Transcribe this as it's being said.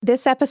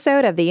This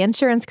episode of the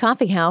Insurance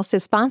Coffee House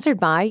is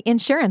sponsored by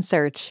Insurance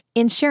Search.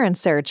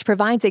 Insurance Search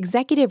provides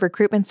executive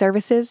recruitment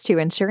services to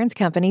insurance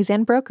companies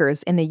and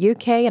brokers in the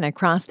UK and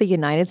across the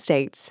United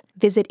States.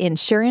 Visit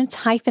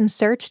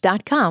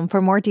insurance-search.com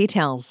for more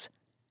details.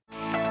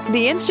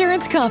 The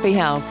Insurance Coffee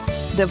House,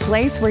 the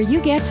place where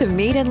you get to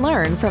meet and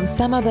learn from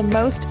some of the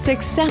most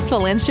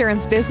successful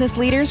insurance business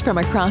leaders from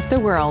across the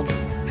world.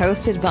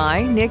 Hosted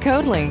by Nick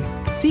Hoadley,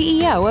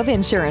 CEO of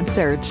Insurance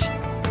Search.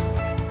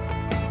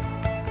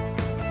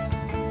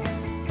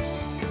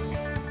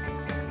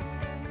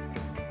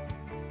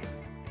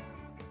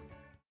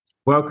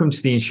 Welcome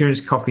to the Insurance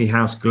Coffee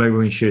House Global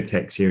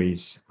InsurTech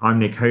series. I'm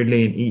Nick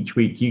Hoadley, and each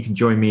week you can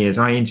join me as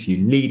I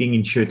interview leading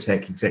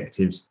InsurTech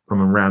executives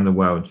from around the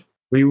world.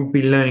 We will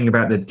be learning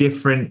about the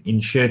different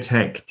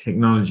InsurTech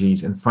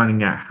technologies and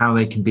finding out how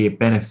they can be a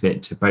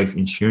benefit to both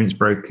insurance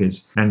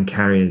brokers and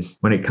carriers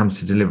when it comes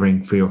to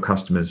delivering for your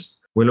customers.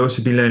 We'll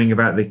also be learning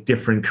about the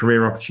different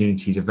career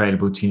opportunities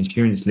available to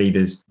insurance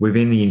leaders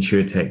within the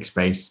InsurTech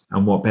space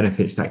and what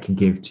benefits that can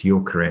give to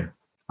your career.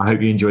 I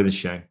hope you enjoy the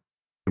show.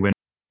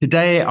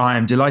 Today, I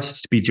am delighted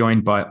to be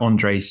joined by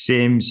Andre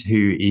Symes,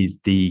 who is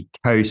the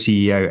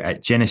co-CEO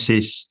at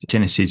Genasys.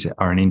 Genasys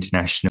are an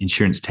international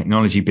insurance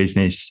technology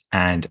business,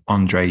 and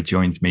Andre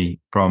joins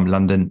me from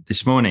London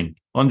this morning.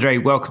 Andre,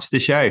 welcome to the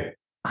show.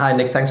 Hi,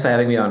 Nick. Thanks for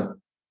having me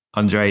on.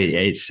 Andre,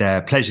 it's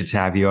a pleasure to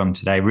have you on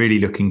today. Really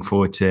looking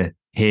forward to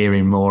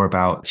hearing more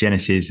about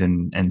Genasys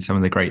and some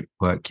of the great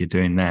work you're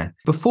doing there.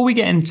 Before we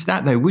get into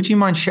that, though, would you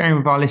mind sharing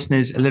with our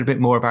listeners a little bit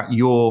more about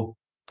your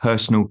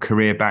personal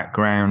career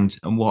background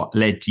and what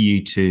led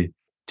you to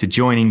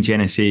joining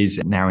Genasys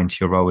and now into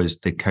your role as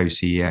the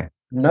co-CEO?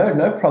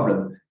 No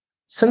problem.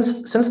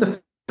 Since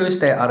the first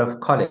day out of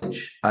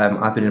college,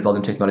 I've been involved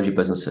in technology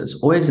businesses,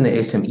 always in the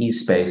SME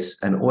space,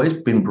 and always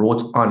been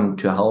brought on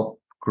to help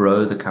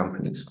grow the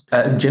companies.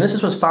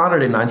 Genasys was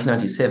founded in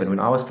 1997 when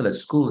I was still at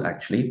school,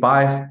 actually,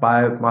 by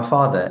my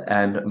father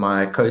and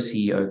my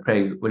co-CEO,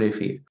 Craig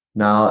Willefee.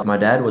 Now, my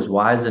dad was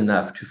wise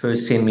enough to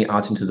first send me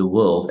out into the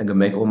world and go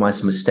make all my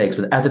mistakes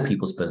with other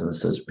people's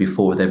businesses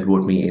before they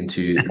brought me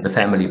into the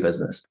family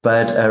business.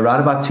 But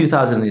around about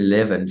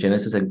 2011,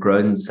 Genasys had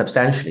grown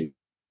substantially.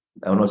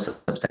 Not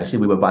substantially,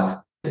 we were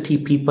about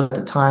 30 people at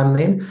the time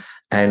then.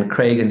 And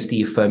Craig and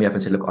Steve phoned me up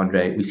and said, look,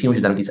 Andre, we've seen what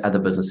you've done with these other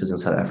businesses in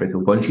South Africa.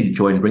 We want you to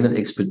join, bring that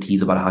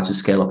expertise about how to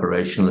scale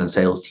operational and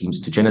sales teams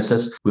to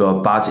Genasys. We are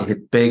about to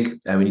hit big,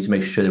 and we need to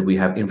make sure that we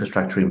have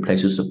infrastructure in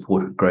place to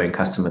support a growing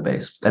customer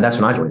base. And that's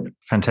when I joined.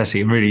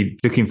 Fantastic. I'm really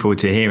looking forward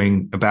to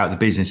hearing about the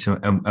business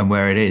and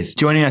where it is.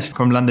 Joining us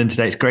from London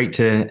today, it's great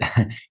to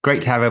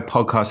have a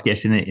podcast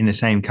guest in the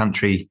same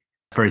country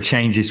for a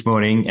change this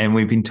morning. And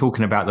we've been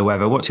talking about the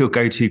weather. What's your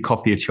go-to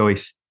coffee of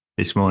choice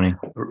this morning?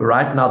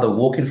 Right now, the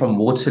walk-in from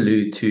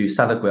Waterloo to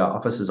Southwark, where our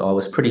offices are,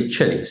 was pretty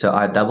chilly. So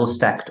I double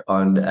stacked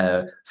on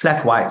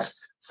flat whites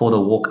for the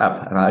walk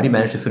up. And I only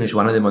managed to finish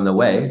one of them on the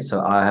way. So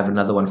I have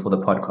another one for the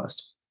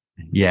podcast.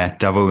 Yeah,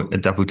 a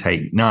double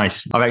take.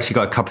 Nice. I've actually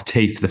got a cup of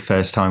tea for the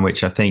first time,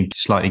 which I think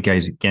slightly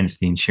goes against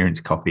the insurance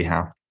coffee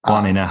house.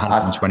 One in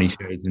 120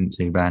 shows isn't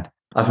too bad.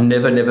 I've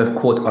never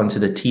caught onto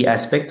the tea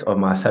aspect of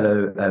my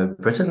fellow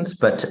Britons,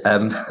 but it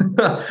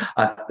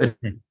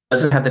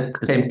doesn't have the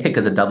same kick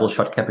as a double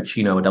shot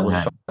cappuccino or double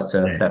shot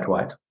flat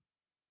white.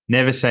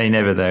 Never say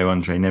never, though,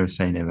 Andre. Never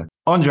say never.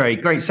 Andre,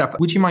 great stuff.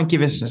 Would you mind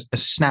giving us a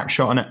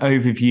snapshot and an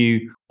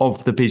overview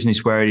of the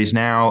business where it is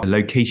now, the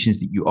locations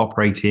that you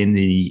operate in,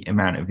 the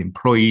amount of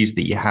employees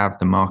that you have,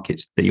 the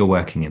markets that you're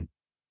working in?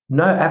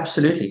 No,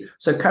 absolutely.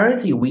 So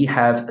currently we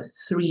have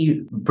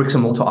 3 bricks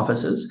and mortar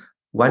offices.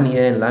 One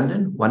here in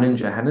London, one in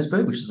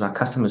Johannesburg, which is our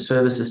customer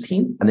services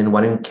team, and then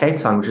one in Cape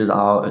Town, which is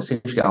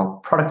essentially our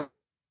product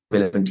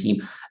development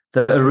team.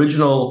 The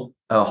original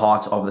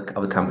heart of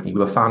the company. We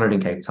were founded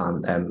in Cape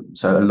Town,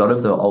 so a lot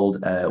of the old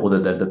or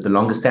the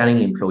longest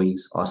standing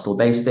employees are still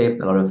based there.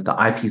 A lot of the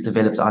IP is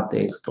developed out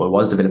there, or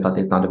was developed out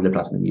there. It's now developed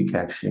out in the UK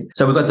actually.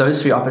 So we've got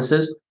those 3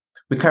 offices.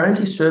 We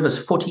currently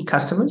service 40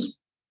 customers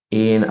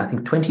in, I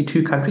think,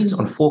 22 countries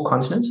on 4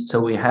 continents. So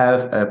we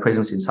have a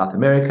presence in South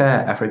America,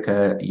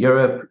 Africa,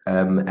 Europe,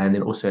 and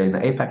then also in the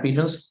APAC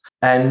regions.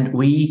 And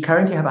we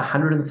currently have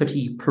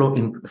 130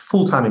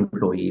 full-time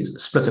employees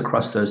split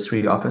across those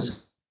 3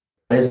 offices.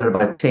 There's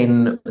about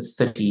 10,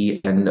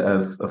 30, and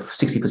of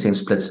 60%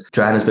 splits,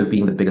 Johannesburg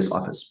being the biggest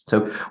office.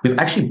 So we've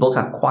actually built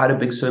up quite a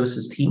big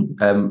services team.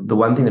 The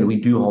one thing that we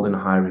do hold in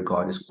high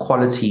regard is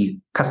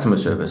quality customer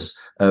service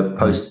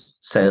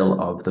post-sale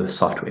of the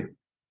software.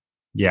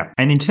 Yeah.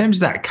 And in terms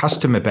of that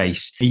customer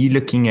base, are you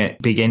looking at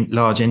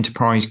large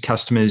enterprise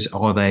customers?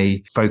 Are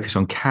they focused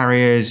on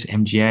carriers,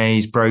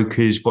 MGAs,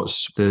 brokers?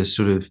 What's the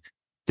sort of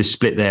the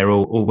split there,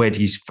 or where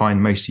do you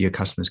find most of your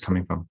customers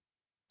coming from?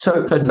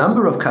 So the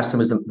number of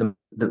customers,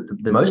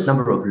 the most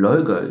number of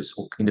logos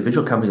or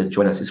individual companies that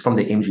join us is from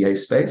the MGA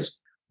space.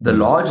 The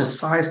largest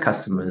size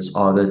customers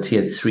are the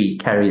tier 3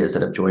 carriers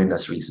that have joined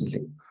us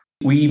recently.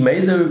 We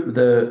made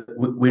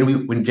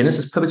when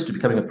Genasys pivoted to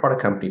becoming a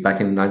product company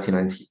back in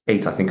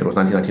 1998, I think it was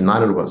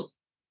 1999 it was.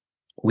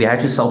 we had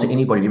to sell to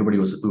anybody. Everybody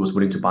who was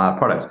willing to buy our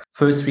products.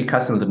 First three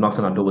customers that knocked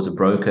on our door was a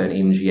broker, an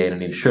MGA, and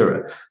an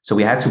insurer. So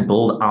we had to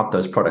build out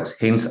those products,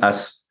 hence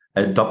us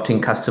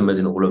adopting customers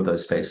in all of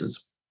those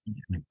spaces.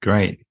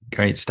 Great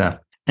stuff.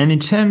 And in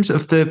terms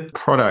of the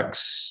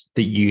products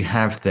that you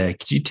have there,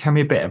 could you tell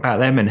me a bit about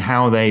them and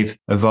how they've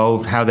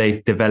evolved, how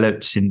they've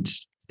developed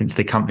since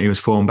the company was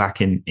formed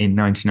back in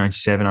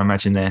 1997? I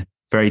imagine they're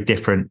very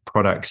different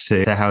products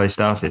to how they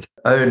started.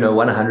 Oh, no,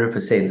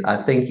 100%.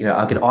 I think,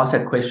 I get asked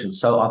that question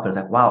so often. It's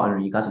like, wow,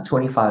 Andre, you guys are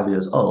 25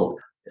 years old.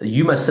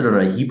 You must sit on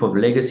a heap of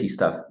legacy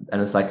stuff.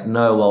 And it's like,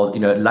 no, well,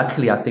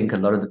 luckily, I think a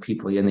lot of the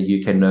people here in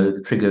the UK know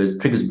the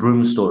Triggers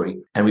Broom story.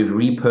 And we've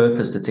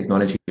repurposed the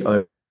technology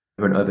over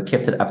and over,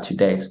 kept it up to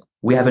date.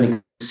 We have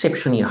an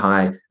exceptionally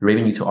high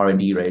revenue to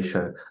R&D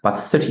ratio. About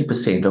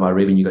 30% of our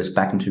revenue goes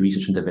back into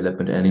research and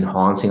development and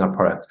enhancing our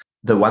product.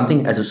 The one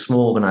thing as a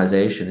small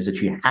organization is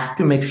that you have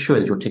to make sure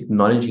that your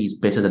technology is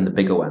better than the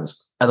bigger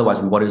ones. Otherwise,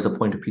 what is the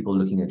point of people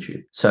looking at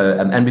you? So,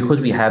 and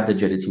because we have the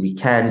agility, we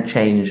can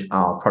change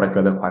our product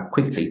roadmap quite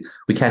quickly.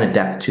 We can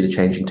adapt to the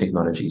changing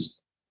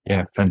technologies.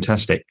 Yeah,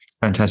 fantastic.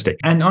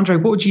 And Andre,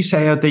 what would you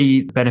say are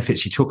the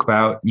benefits? You talk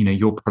about,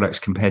 your products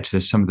compared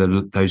to some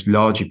of those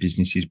larger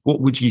businesses.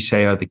 What would you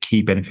say are the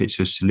key benefits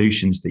or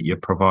solutions that you're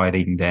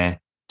providing there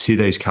to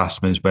those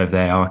customers, whether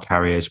they are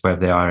carriers, whether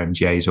they are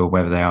MGAs, or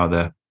whether they are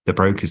the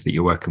brokers that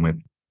you're working with?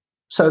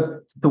 So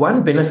the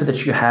one benefit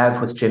that you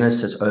have with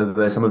Genasys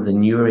over some of the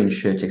newer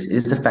insurtechs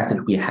is the fact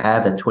that we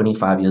have that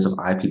 25 years of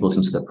IP built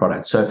into the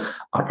product. So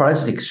our product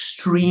is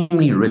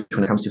extremely rich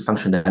when it comes to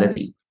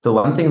functionality. The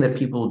one thing that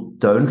people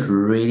don't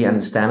really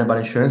understand about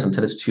insurance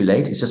until it's too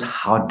late is just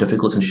how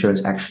difficult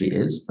insurance actually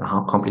is and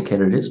how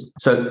complicated it is.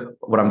 So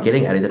what I'm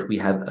getting at is that we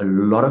have a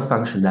lot of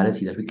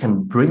functionality that we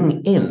can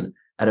bring in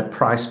at a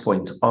price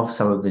point of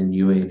some of the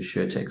newer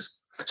insurtechs.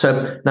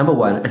 So number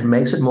one, it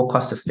makes it more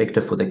cost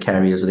effective for the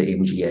carriers or the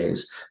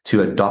MGAs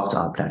to adopt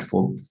our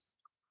platform.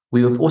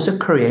 We have also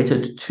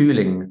created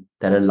tooling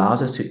that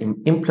allows us to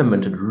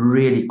implement it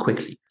really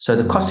quickly. So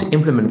the cost to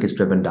implement gets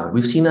driven down.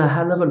 We've seen a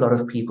hell of a lot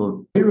of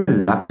people very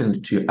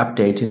reluctant to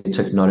updating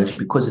technology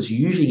because it's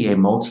usually a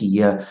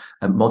multi-year,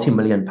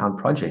 multi-million pound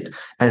project.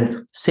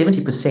 And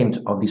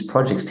 70% of these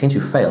projects tend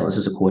to fail. This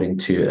is according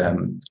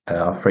to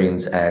our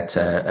friends at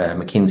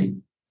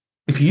McKinsey.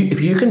 If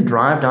you can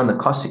drive down the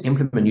cost to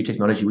implement new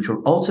technology, which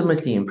will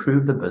ultimately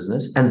improve the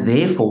business and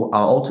therefore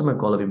our ultimate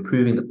goal of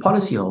improving the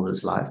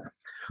policyholder's life,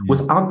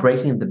 without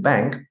breaking the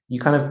bank,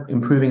 you're kind of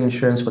improving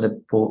insurance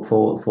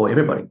for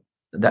everybody.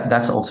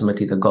 That's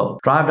ultimately the goal.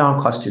 Drive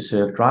down cost to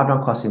serve, drive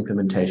down cost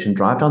implementation,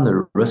 drive down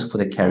the risk for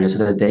the carrier so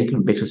that they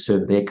can better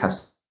serve their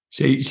customers.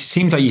 So it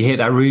seems like you hit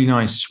that really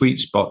nice sweet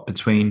spot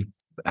between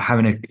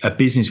having a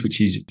business which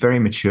is very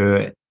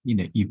mature.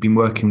 You've been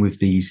working with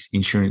these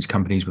insurance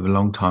companies for a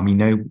long time.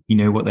 You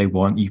know what they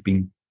want. You've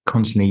been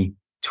constantly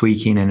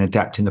tweaking and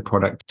adapting the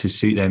product to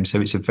suit them. So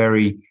it's a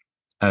very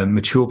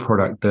mature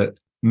product that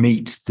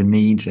meets the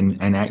needs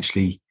and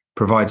actually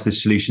provides the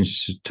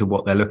solutions to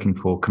what they're looking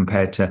for,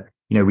 compared to,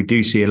 we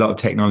do see a lot of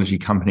technology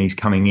companies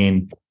coming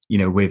in,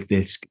 with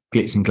this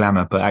glitz and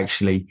glamour, but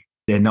actually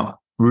they're not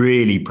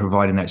really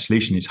providing that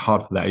solution. It's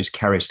hard for those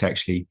carriers to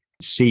actually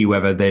see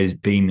whether there's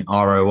been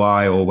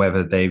ROI or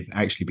whether they've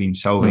actually been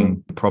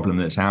solving the problem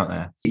that's out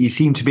there. You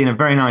seem to be in a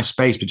very nice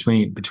space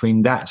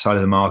between that side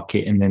of the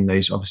market and then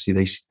these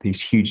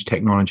huge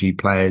technology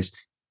players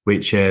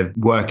which are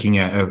working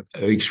at an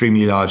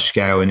extremely large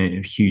scale and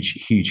a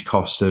huge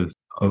cost of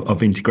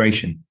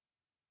integration.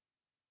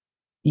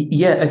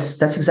 Yeah,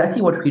 that's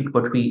exactly what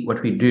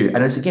we do,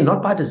 and it's again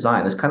not by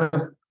design. It's kind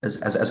of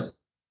as a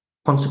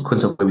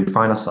consequence of where we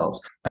find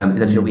ourselves.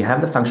 That we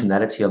have the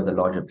functionality of the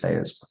larger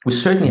players. We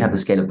certainly have the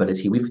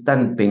scalability. We've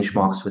done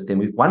benchmarks with them.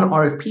 We've won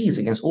RFPs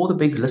against all the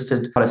big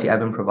listed policy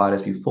admin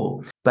providers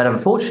before. But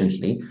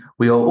unfortunately,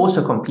 we are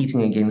also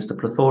competing against the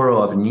plethora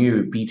of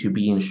new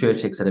B2B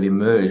insurtechs that have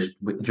emerged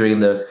during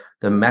the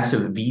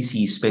massive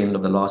VC spend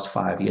of the last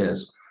 5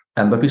 years.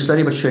 But we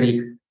slowly but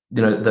surely,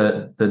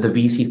 the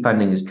VC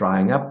funding is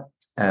drying up,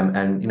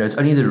 and it's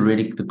only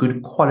the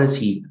good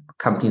quality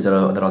companies that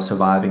are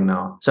surviving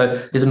now. So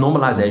there's a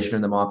normalization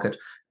in the market,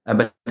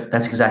 but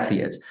that's exactly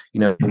it.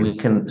 We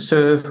can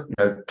serve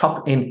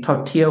top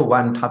tier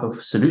 1 type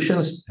of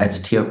solutions at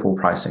tier 4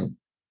 pricing.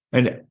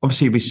 And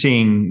obviously we're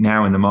seeing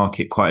now in the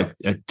market quite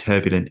a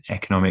turbulent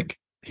economic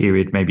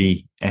period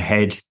maybe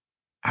ahead.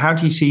 How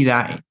do you see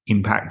that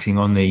impacting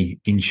on the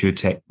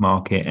insurtech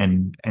market,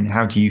 and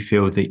how do you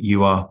feel that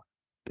you are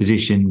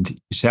positioned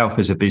yourself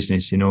as a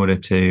business in order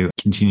to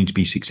continue to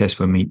be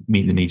successful and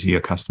meet the needs of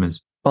your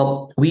customers?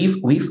 Well,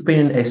 we've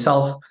been a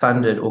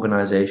self-funded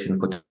organization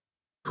for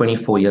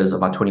 24 years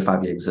of our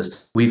 25-year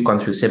existence. We've gone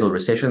through several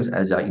recessions,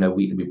 as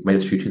we made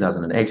it through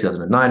 2008,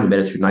 2009. We made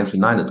it through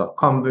 1999, the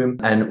dot-com boom,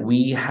 and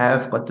we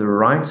have got the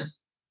right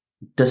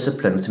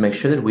disciplines to make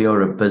sure that we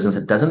are a business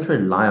that doesn't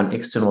rely on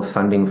external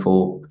funding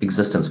for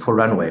existence, for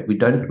runway. We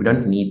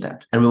don't need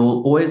that. And we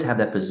will always have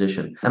that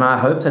position. And I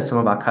hope that some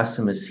of our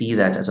customers see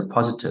that as a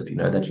positive,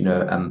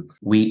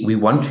 we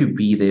want to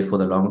be there for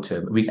the long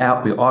term. We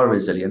are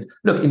resilient.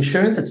 Look,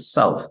 insurance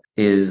itself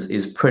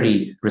is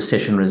pretty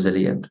recession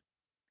resilient.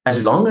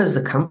 As long as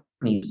the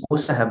companies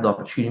also have the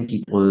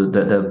opportunity or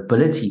the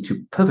ability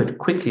to pivot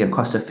quickly and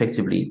cost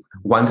effectively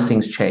once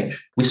things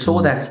change. We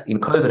saw that in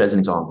COVID as an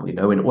example,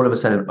 when all of a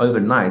sudden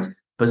overnight,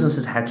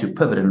 businesses had to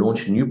pivot and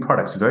launch new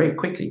products very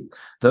quickly.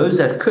 Those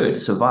that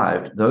could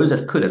survived, those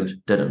that couldn't,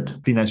 didn't. I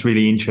think that's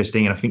really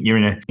interesting. And I think you're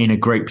in a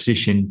great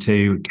position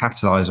to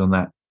capitalize on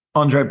that.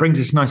 Andre, it brings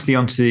us nicely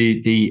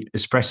onto the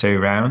espresso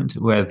round,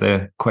 where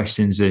the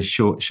questions are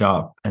short,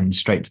 sharp, and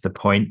straight to the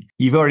point.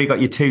 You've already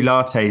got your 2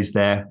 lattes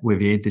there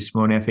with you this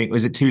morning, I think.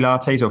 Was it 2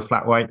 lattes or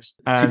flat whites?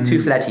 Two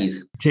flatties.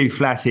 2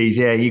 flatties,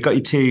 yeah. You got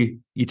your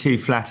two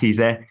flatties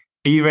there.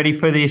 Are you ready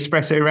for the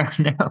espresso round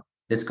now?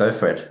 Let's go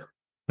for it.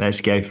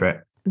 Let's go for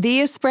it. The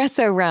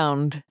espresso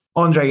round.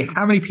 Andre,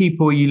 how many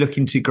people are you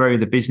looking to grow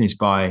the business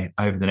by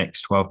over the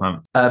next 12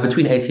 months?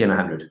 Between 80 and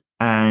 100.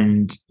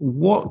 And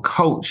what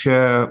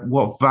culture,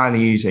 what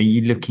values are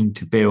you looking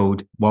to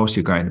build whilst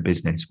you're growing the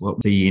business?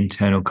 What's the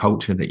internal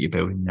culture that you're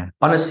building there?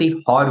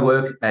 Honestly, hard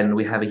work, and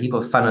we have a heap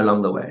of fun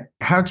along the way.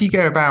 How do you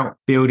go about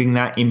building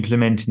that,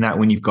 implementing that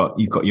when you've got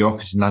your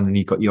office in London,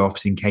 you've got your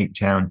office in Cape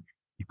Town,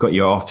 you've got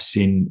your office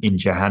in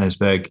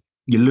Johannesburg?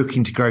 You're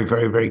looking to grow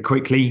very, very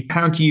quickly.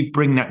 How do you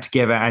bring that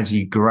together as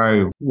you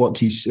grow? What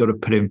do you sort of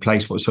put in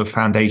place? What sort of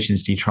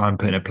foundations do you try and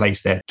put in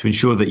place there to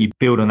ensure that you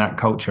build on that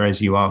culture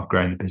as you are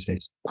growing the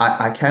business?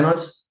 I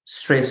cannot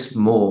stress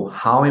more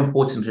how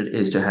important it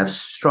is to have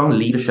strong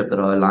leadership that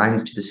are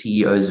aligned to the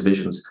CEO's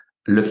visions,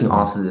 looking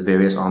after the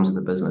various arms of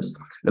the business.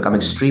 Look, I'm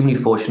extremely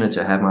fortunate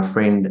to have my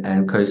friend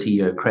and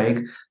co-CEO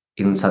Craig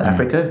in South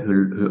Africa,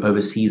 who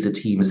oversees the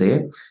teams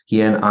there.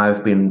 He and I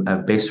have been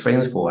best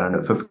friends for,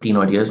 15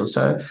 odd years or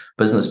so,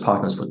 business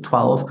partners for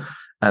 12.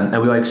 And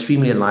we are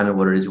extremely aligned on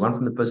what it is we want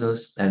from the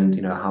business and,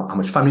 how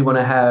much fun we want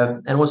to have.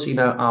 And also,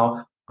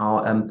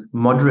 our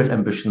moderate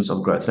ambitions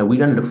of growth. We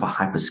don't look for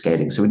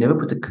hyperscaling. So we never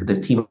put the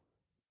team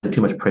under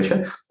too much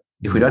pressure.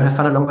 If we don't have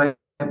fun along the way,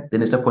 then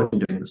there's no point in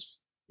doing this.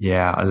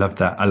 Yeah, I love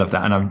that.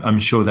 And I'm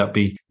sure that'll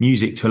be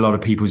music to a lot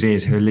of people's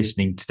ears who are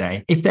listening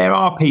today. If there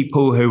are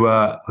people who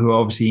are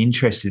obviously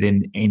interested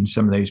in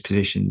some of those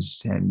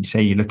positions, and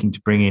say you're looking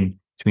to bring in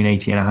between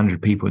 80 and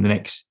 100 people in the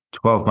next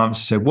 12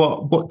 months, so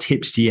what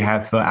tips do you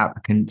have for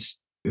applicants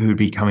who would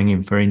be coming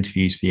in for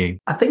interviews for you?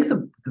 I think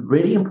the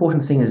really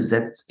important thing is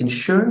that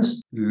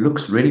insurance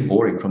looks really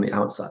boring from the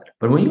outside,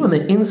 but when you're on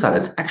the inside,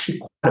 it's actually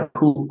quite a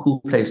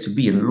cool place to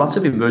be, and lots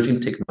of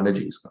emerging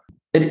technologies.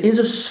 It is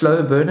a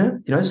slow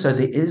burner, so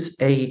there is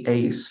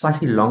a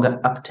slightly longer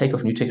uptake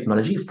of new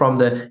technology from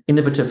the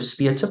innovative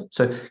spear tip.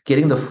 So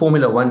getting the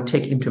Formula One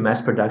tech into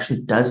mass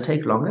production does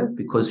take longer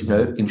because,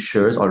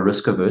 insurers are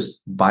risk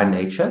averse by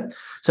nature.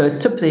 So a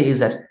tip there is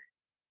that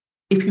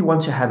if you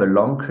want to have a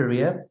long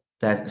career,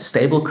 that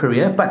stable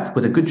career, but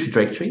with a good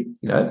trajectory,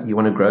 you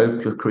want to grow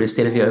your career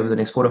steadily over the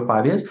next 4 to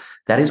 5 years,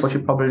 that is what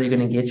you're probably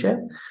going to get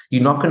you.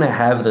 You're not going to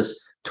have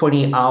this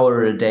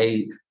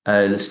 20-hour-a-day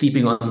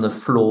sleeping on the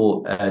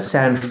floor,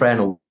 San Fran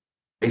or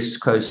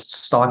West Coast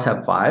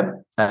startup vibe.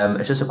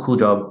 It's just a cool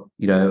job,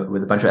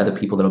 with a bunch of other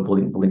people that are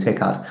building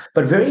tech out.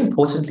 But very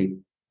importantly,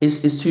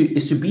 is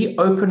to be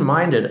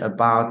open-minded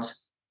about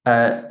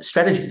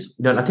strategies,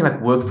 nothing like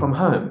work from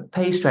home,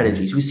 pay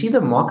strategies. We see the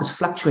markets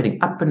fluctuating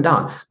up and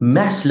down,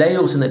 mass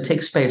layoffs in the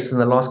tech space in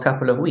the last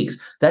couple of weeks.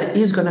 That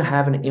is going to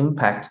have an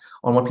impact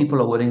on what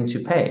people are willing to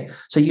pay.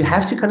 So you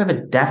have to kind of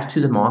adapt to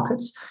the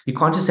markets. You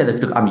can't just say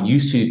that, look, I'm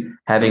used to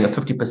having a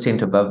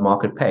 50% above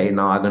market pay.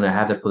 Now I'm going to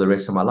have that for the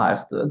rest of my life.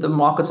 The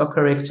markets are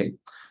correcting.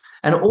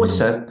 And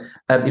also,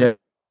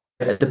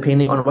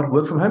 depending on what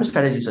work from home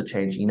strategies are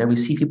changing, we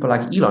see people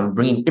like Elon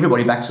bringing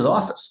everybody back to the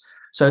office.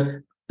 So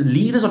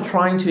leaders are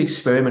trying to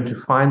experiment to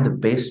find the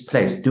best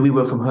place. Do we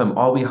work from home?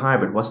 Are we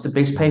hybrid? What's the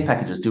best pay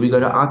packages? Do we go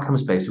to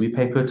outcomes based? Do we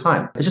pay per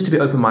time? It's just to be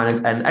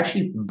open-minded and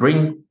actually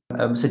bring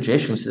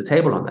suggestions to the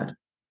table on that.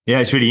 Yeah,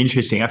 it's really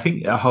interesting. I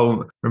think the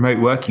whole remote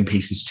working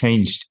piece has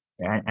changed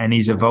and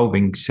is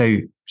evolving so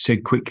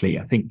quickly.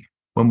 I think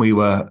when we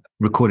were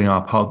recording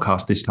our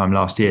podcast this time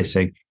last year,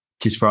 so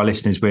just for our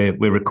listeners, we're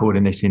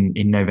recording this in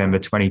November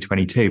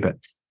 2022, but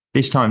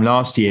this time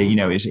last year,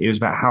 it was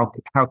about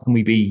how can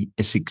we be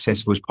as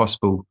successful as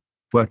possible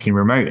working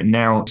remote, and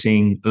now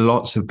seeing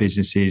lots of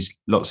businesses,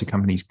 lots of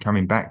companies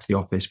coming back to the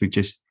office. We've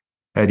just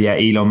heard,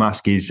 Elon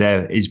Musk is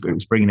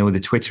bringing all the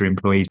Twitter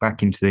employees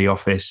back into the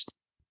office.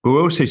 But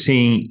we're also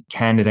seeing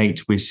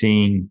candidates, we're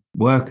seeing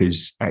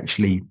workers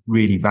actually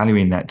really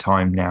valuing that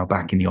time now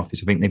back in the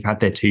office. I think they've had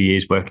their 2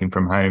 years working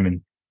from home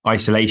and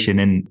isolation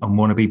and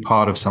want to be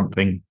part of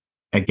something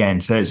again.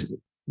 So it's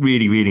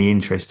really, really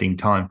interesting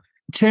time.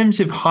 In terms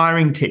of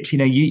hiring tips,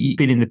 you've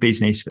been in the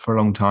business for a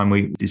long time.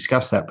 We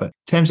discussed that, but in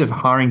terms of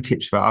hiring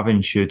tips for other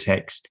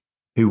insurtechs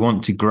who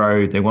want to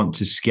grow, they want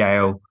to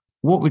scale,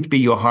 what would be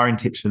your hiring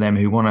tips for them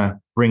who want to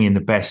bring in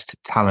the best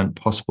talent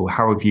possible.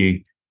 How have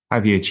you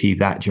achieved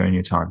that during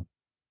your time?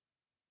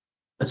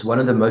 It's one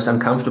of the most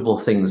uncomfortable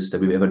things that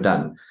we've ever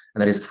done.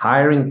 And that is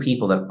hiring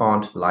people that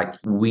aren't like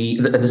we.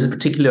 And this is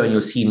particularly on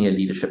your senior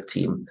leadership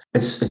team.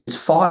 It's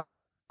far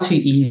too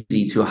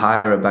easy to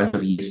hire a bunch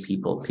of yes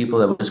people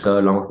that will just go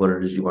along with what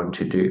it is you want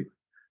to do.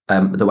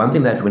 The one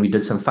thing that when we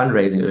did some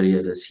fundraising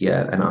earlier this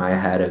year, and I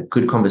had a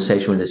good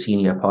conversation with the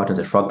senior partners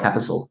at Frog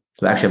Capital,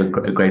 who actually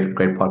have a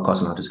great podcast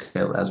on how to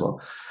scale as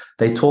well.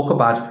 They talk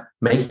about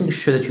making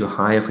sure that you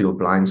hire for your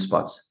blind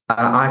spots.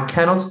 And I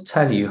cannot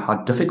tell you how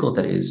difficult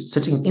that is,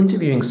 sitting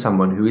interviewing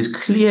someone who is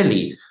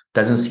clearly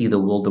doesn't see the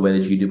world the way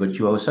that you do, but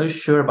you are so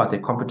sure about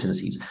their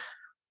competencies.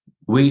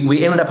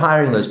 We ended up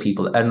hiring those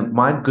people, and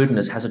my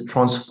goodness, has it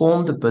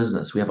transformed the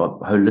business. We have a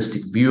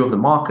holistic view of the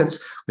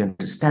markets. We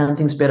understand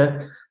things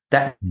better.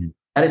 That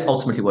is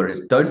ultimately what it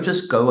is. Don't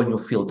just go on your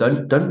field.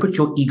 Don't put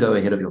your ego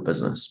ahead of your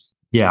business.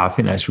 Yeah, I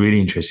think that's really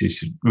interesting.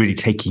 It's really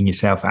taking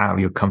yourself out of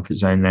your comfort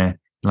zone there.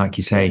 Like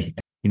you say,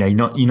 you're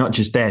not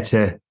just there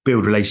to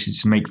build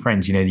relationships and make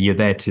friends. You're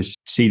there to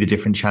see the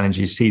different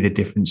challenges, see the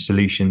different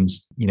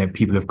solutions.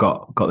 People have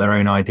got their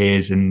own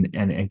ideas and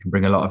can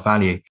bring a lot of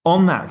value.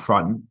 On that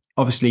front,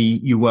 obviously,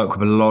 you work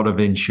with a lot of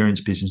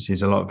insurance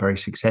businesses, a lot of very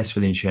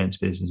successful insurance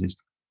businesses.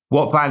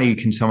 What value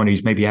can someone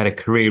who's maybe had a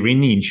career in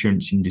the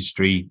insurance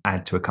industry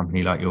add to a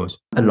company like yours?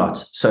 A lot.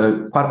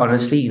 So quite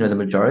honestly, the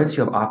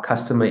majority of our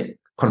customer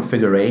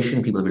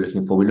configuration people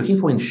we're looking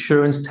for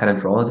insurance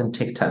talent rather than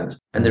tech talent.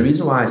 And the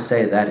reason why I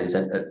say that is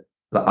that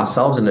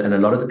ourselves and a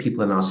lot of the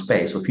people in our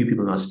space, or a few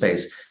people in our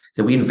space,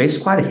 that we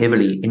invest quite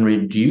heavily in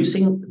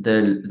reducing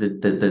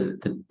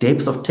the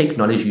depth of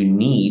technology you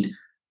need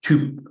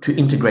to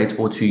integrate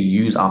or to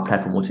use our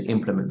platform or to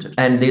implement it.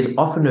 And there's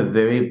often a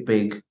very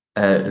big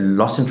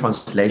loss in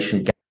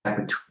translation gap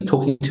between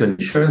talking to an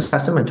insurance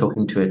customer and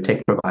talking to a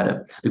tech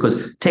provider,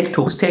 because tech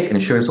talks tech and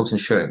insurance talks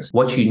insurance.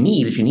 What you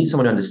need is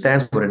someone who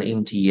understands what an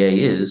MTA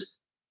is,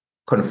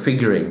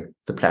 configuring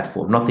the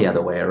platform, not the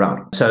other way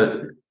around.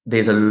 So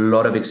there's a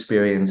lot of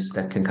experience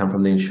that can come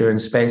from the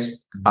insurance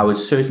space. I would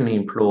certainly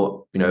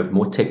implore,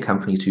 more tech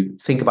companies to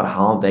think about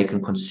how they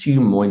can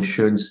consume more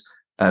insurance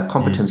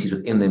competencies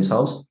within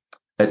themselves.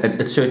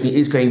 It certainly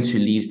is going to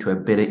lead to a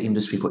better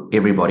industry for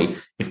everybody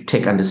if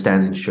tech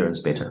understands insurance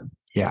better.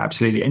 Yeah,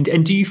 absolutely.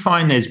 And do you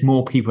find there's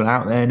more people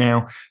out there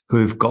now who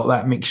have got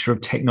that mixture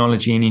of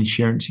technology and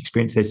insurance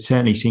experience? There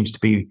certainly seems to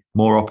be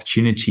more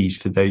opportunities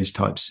for those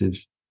types of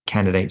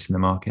candidates in the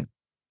market.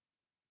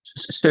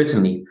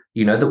 Certainly.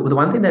 The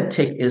one thing that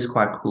tech is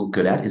quite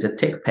good at is that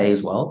tech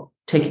pays well.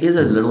 Tech is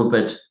a little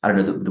bit, I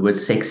don't know, the word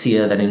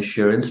sexier than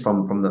insurance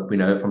from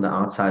the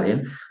outside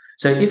in.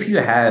 So if you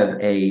have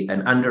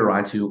an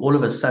underwriter who all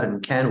of a sudden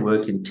can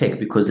work in tech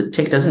because the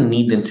tech doesn't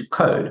need them to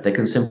code, they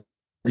can simply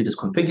just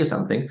configure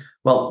something,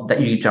 well, that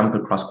you jump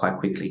across quite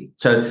quickly.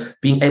 So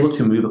being able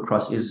to move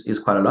across is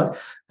quite a lot,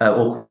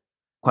 or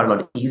quite a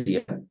lot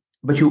easier.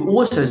 But you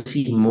also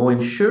see more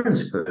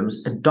insurance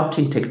firms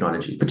adopting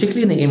technology,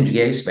 particularly in the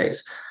MGA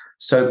space.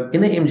 So in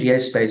the MGA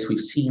space,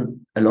 we've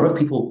seen a lot of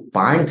people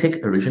buying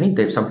tech originally.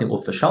 They have something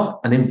off the shelf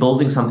and then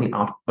building something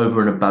out over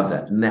and above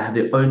that. And they have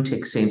their own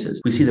tech centers.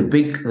 We see the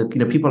big,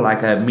 people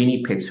like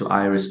Mini Pets, who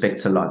I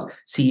respect a lot,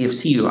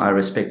 CFC, who I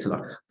respect a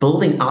lot,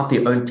 building out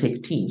their own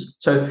tech teams.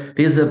 So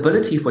there's the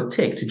ability for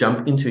tech to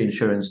jump into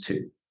insurance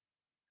too.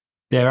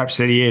 There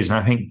absolutely is. And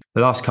I think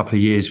the last couple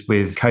of years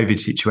with COVID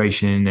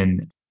situation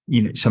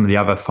and some of the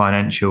other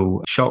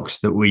financial shocks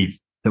that we've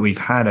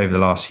had over the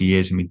last few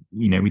years, and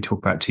we talk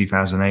about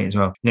 2008 as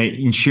well.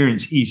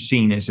 Insurance is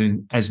seen as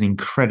an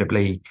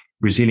incredibly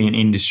resilient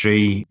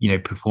industry.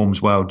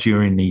 Performs well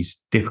during these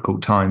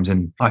difficult times,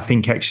 and I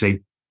think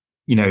actually,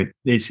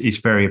 it's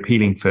very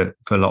appealing for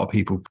a lot of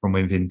people from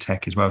within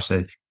tech as well.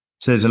 So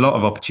there's a lot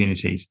of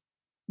opportunities.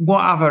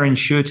 What other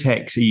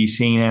insurtechs are you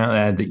seeing out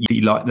there that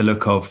you like the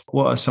look of?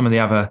 What are some of the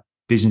other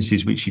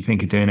businesses which you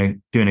think are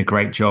doing a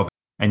great job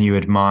and you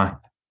admire?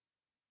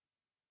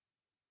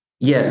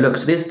 Yeah, look,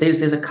 so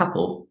there's a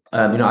couple.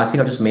 I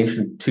think I just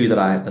mentioned two that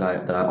I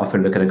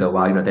often look at and go,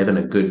 wow, they've done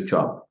a good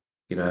job.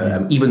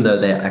 Even though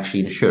they're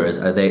actually insurers,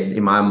 they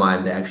in my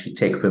mind they're actually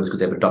tech firms because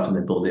they've adopted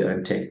and built their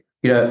own tech.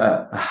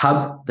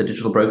 Hub, the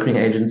digital brokering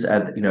agent,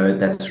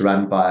 that's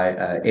run by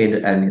Ed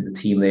and the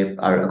team there.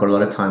 I've got a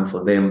lot of time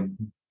for them.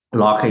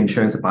 Larka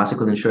Insurance, the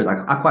bicycle insurance,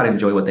 I quite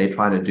enjoy what they're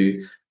trying to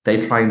do.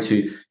 They're trying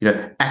to,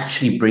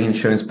 actually bring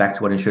insurance back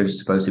to what insurance is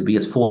supposed to be.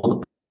 It's for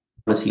the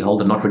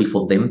policyholder, not really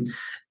for them.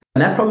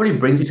 And that probably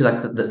brings me to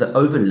the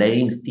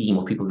overlaying theme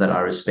of people that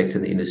I respect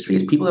in the industry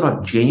is people that are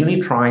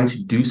genuinely trying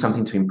to do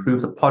something to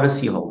improve the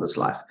policyholder's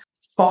life.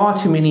 Far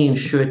too many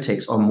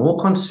insurtechs are more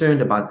concerned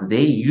about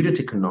their unit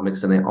economics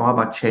than they are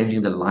about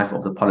changing the life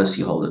of the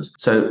policyholders.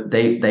 So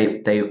they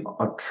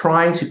are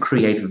trying to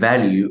create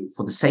value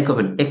for the sake of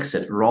an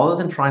exit rather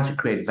than trying to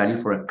create value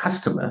for a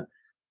customer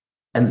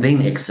and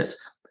then exit.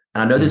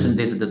 And I know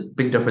there's a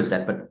big difference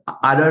there, but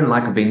I don't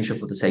like venture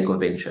for the sake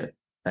of venture.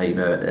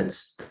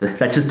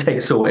 that just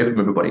takes away from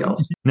everybody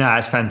else. No,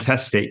 that's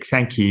fantastic.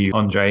 Thank you,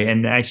 Andre.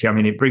 And actually, I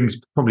mean, it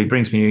probably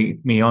brings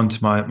me on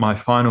to my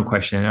final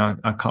question.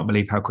 I can't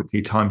believe how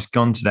quickly time's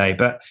gone today.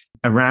 But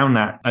around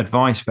that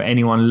advice for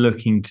anyone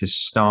looking to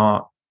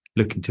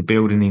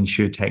build an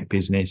insurtech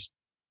business,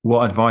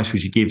 what advice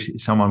would you give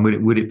someone?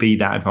 Would it be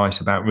that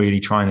advice about really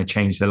trying to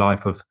change the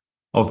life of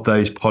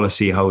those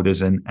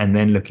policyholders and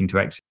then looking to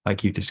exit,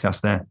 like you've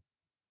discussed there?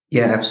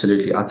 Yeah,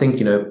 absolutely. I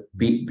think,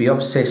 be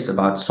obsessed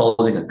about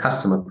solving a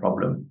customer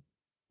problem,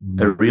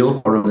 a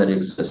real problem that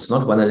exists,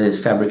 not one that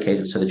is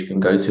fabricated so that you can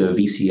go to a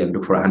VC and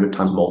look for 100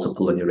 times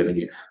multiple in your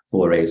revenue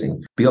for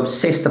raising. Be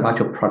obsessed about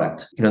your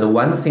product. The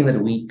one thing that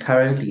we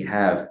currently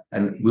have,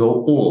 and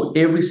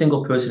every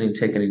single person in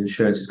tech and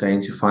insurance is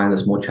going to find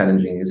this more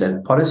challenging, is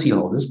that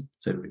policyholders,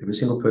 so every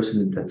single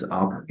person that's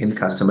our end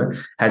customer,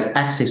 has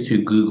access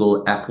to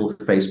Google, Apple,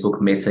 Facebook,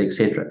 Meta,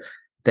 etc.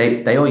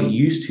 They are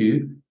used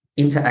to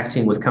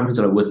interacting with companies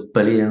that are worth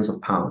billions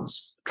of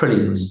pounds,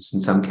 trillions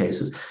in some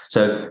cases.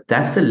 So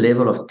that's the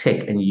level of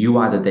tech and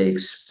UI that they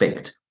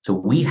expect. So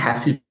we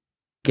have to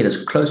get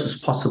as close as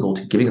possible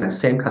to giving that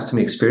same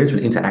customer experience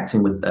when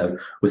interacting with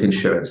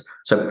insurance.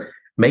 So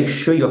make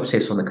sure you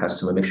obsess on the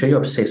customer. Make sure you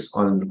obsess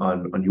on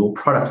your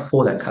product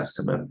for that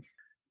customer,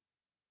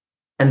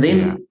 and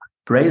then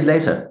raise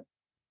later.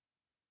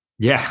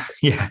 Yeah,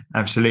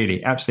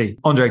 absolutely.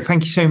 Andre,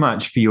 thank you so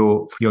much for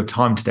your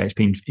time today.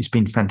 It's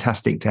been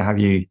fantastic to have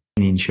you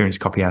in the Insurance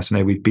Coffee House. I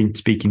know we've been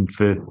speaking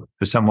for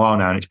some while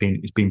now, and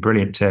it's been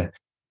brilliant to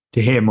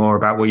hear more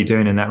about what you're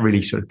doing and that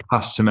really sort of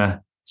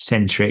customer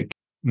centric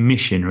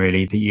mission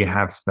really that you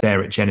have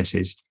there at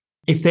Genasys.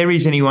 If there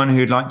is anyone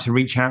who'd like to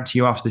reach out to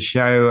you after the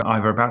show,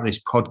 either about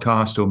this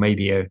podcast or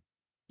maybe are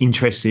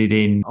interested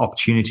in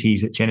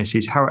opportunities at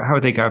Genasys, how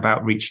would they go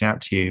about reaching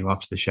out to you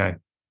after the show?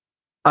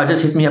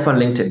 Just hit me up on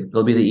LinkedIn.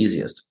 It'll be the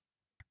easiest.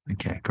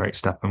 Okay, great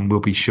stuff. And we'll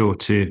be sure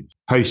to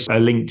post a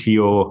link to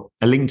your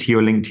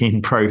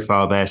LinkedIn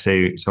profile there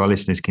so our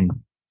listeners can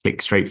click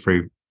straight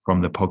through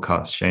from the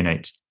podcast show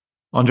notes.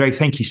 Andre,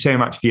 thank you so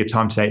much for your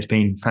time today. It's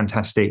been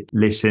fantastic.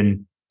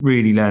 Listen,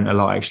 really learned a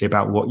lot actually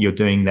about what you're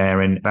doing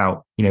there and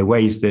about,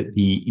 ways that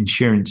the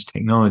insurance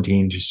technology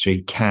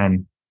industry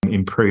can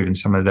improve and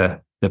some of the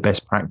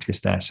best practice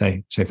there.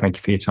 So thank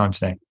you for your time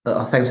today.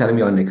 Thanks for having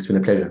me on, Nick. It's been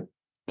a pleasure.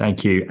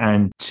 Thank you.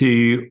 And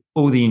to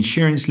all the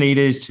insurance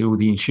leaders, to all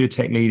the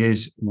insurtech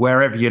leaders,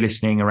 wherever you're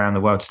listening around the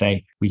world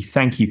today, we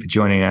thank you for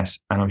joining us.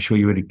 And I'm sure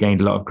you would have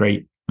gained a lot of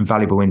great and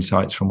valuable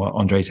insights from what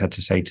Andre's had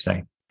to say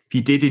today. If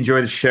you did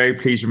enjoy the show,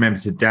 please remember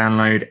to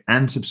download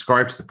and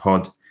subscribe to the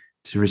pod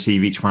to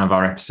receive each one of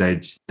our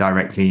episodes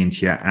directly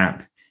into your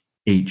app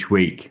each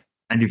week.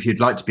 And if you'd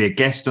like to be a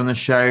guest on the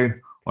show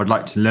or would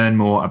like to learn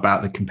more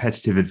about the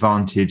competitive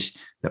advantage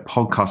that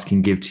podcasts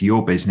can give to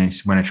your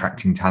business when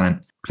attracting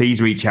talent,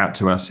 please reach out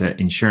to us at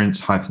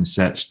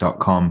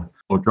insurance-search.com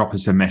or drop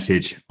us a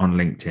message on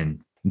LinkedIn.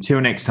 Until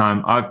next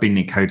time, I've been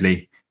Nick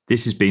Hoadley.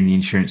 This has been the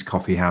Insurance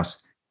Coffee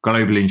House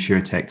Global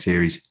InsurTech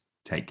Series.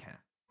 Take care.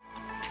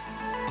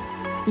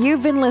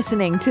 You've been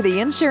listening to the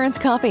Insurance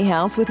Coffee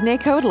House with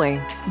Nick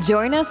Hoadley.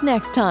 Join us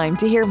next time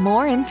to hear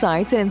more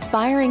insights and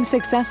inspiring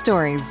success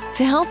stories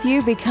to help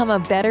you become a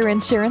better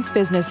insurance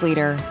business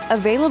leader.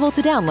 Available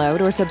to download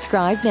or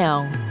subscribe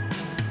now.